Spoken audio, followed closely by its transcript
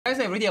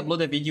I already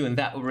uploaded a video in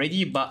that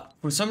already, but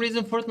for some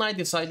reason Fortnite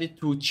decided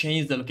to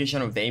change the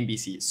location of the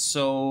NPC.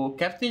 So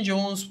Captain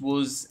Jones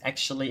was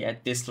actually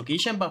at this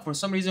location, but for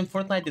some reason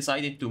Fortnite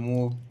decided to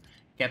move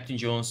Captain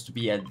Jones to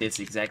be at this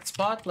exact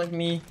spot. Let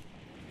me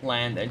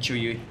land and show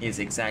you his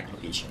exact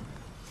location.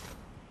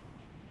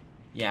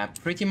 Yeah,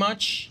 pretty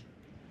much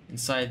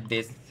inside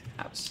this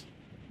house.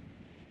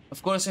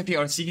 Of course, if you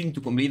are seeking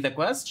to complete the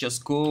quest,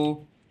 just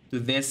go to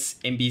this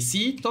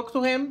NPC, talk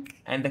to him,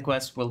 and the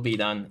quest will be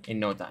done in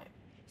no time.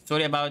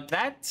 Sorry about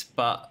that,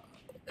 but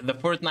the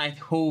Fortnite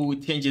who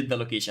changed the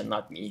location,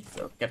 not me.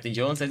 So Captain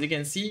Jones, as you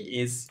can see,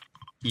 is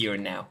here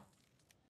now.